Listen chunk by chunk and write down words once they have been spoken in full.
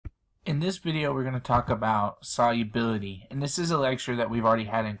In this video, we're going to talk about solubility, and this is a lecture that we've already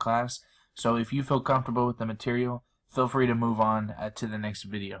had in class, so if you feel comfortable with the material, feel free to move on to the next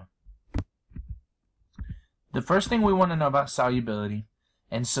video. The first thing we want to know about solubility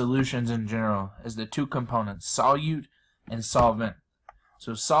and solutions in general is the two components, solute and solvent.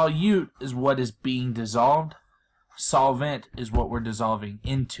 So solute is what is being dissolved, solvent is what we're dissolving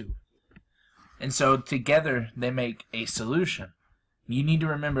into. And so together they make a solution. You need to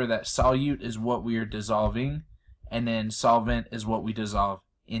remember that solute is what we are dissolving, and then solvent is what we dissolve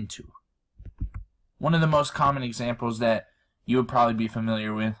into. One of the most common examples that you would probably be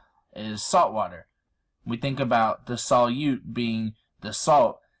familiar with is salt water. We think about the solute being the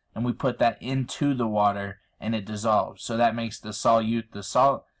salt, and we put that into the water and it dissolves. So that makes the solute the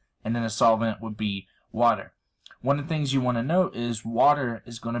salt, and then the solvent would be water. One of the things you want to note is water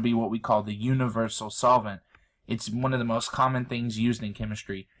is going to be what we call the universal solvent. It's one of the most common things used in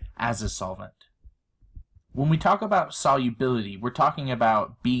chemistry as a solvent. When we talk about solubility, we're talking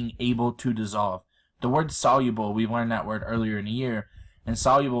about being able to dissolve. The word soluble, we learned that word earlier in the year, and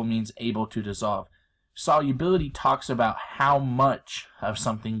soluble means able to dissolve. Solubility talks about how much of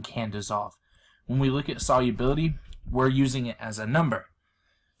something can dissolve. When we look at solubility, we're using it as a number.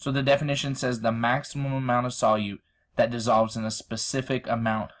 So the definition says the maximum amount of solute that dissolves in a specific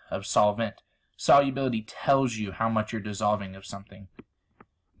amount of solvent. Solubility tells you how much you're dissolving of something.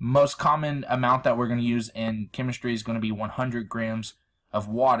 Most common amount that we're going to use in chemistry is going to be 100 grams of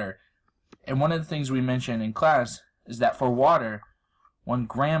water. And one of the things we mentioned in class is that for water, 1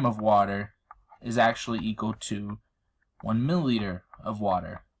 gram of water is actually equal to 1 milliliter of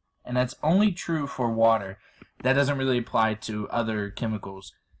water. And that's only true for water. That doesn't really apply to other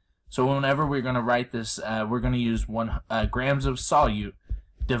chemicals. So whenever we're going to write this, we're going to use 1 grams of solute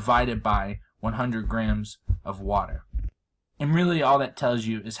divided by 100 grams of water. And really all that tells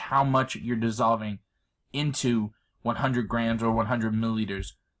you is how much you're dissolving into 100 grams or 100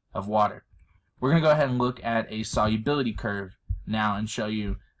 milliliters of water. We're going to go ahead and look at a solubility curve now and show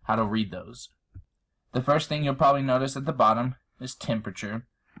you how to read those. The first thing you'll probably notice at the bottom is temperature.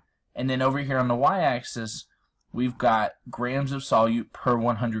 And then over here on the y-axis, we've got grams of solute per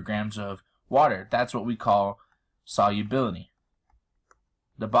 100 grams of water. That's what we call solubility.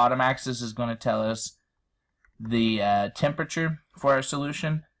 The bottom axis is going to tell us the temperature for our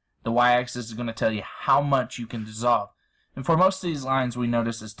solution. The y-axis is going to tell you how much you can dissolve. And for most of these lines, we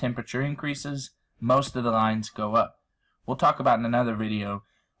notice as temperature increases, most of the lines go up. We'll talk about in another video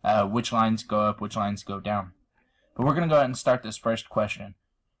which lines go up, which lines go down. But we're going to go ahead and start this first question.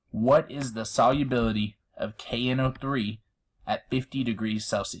 What is the solubility of KNO3 at 50 degrees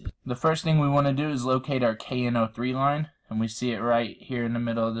Celsius? The first thing we want to do is locate our KNO3 line, and we see it right here in the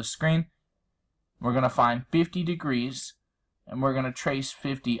middle of the screen. We're going to find 50 degrees, and we're going to trace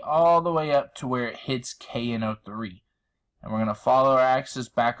 50 all the way up to where it hits KNO3. And we're going to follow our axis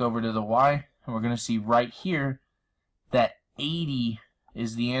back over to the Y, and we're going to see right here that 80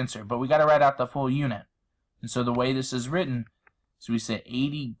 is the answer. But we got to write out the full unit. And so the way this is written, so we say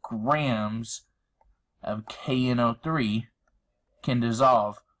 80 grams of KNO3 can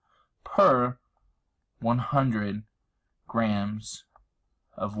dissolve per 100 grams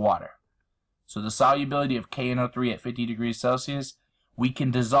of water. So the solubility of KNO3 at 50 degrees Celsius, we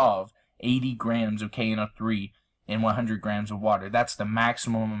can dissolve 80 grams of KNO3 in 100 grams of water. That's the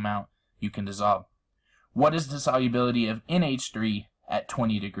maximum amount you can dissolve. What is the solubility of NH3 at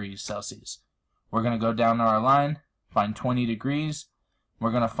 20 degrees Celsius? We're going to go down to our line, find 20 degrees.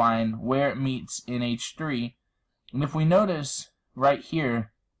 We're going to find where it meets NH3. And if we notice right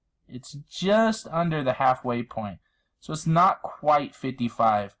here, it's just under the halfway point. So it's not quite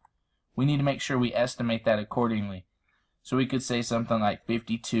 55. We need to make sure we estimate that accordingly. So we could say something like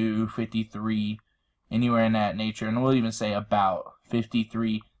 52, 53, anywhere in that nature. And we'll even say about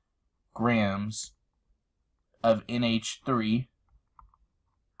 53 grams of NH3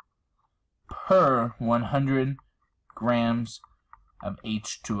 per 100 grams of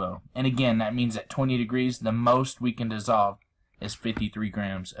H2O. And again, that means at 20 degrees, the most we can dissolve is 53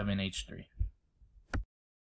 grams of NH3.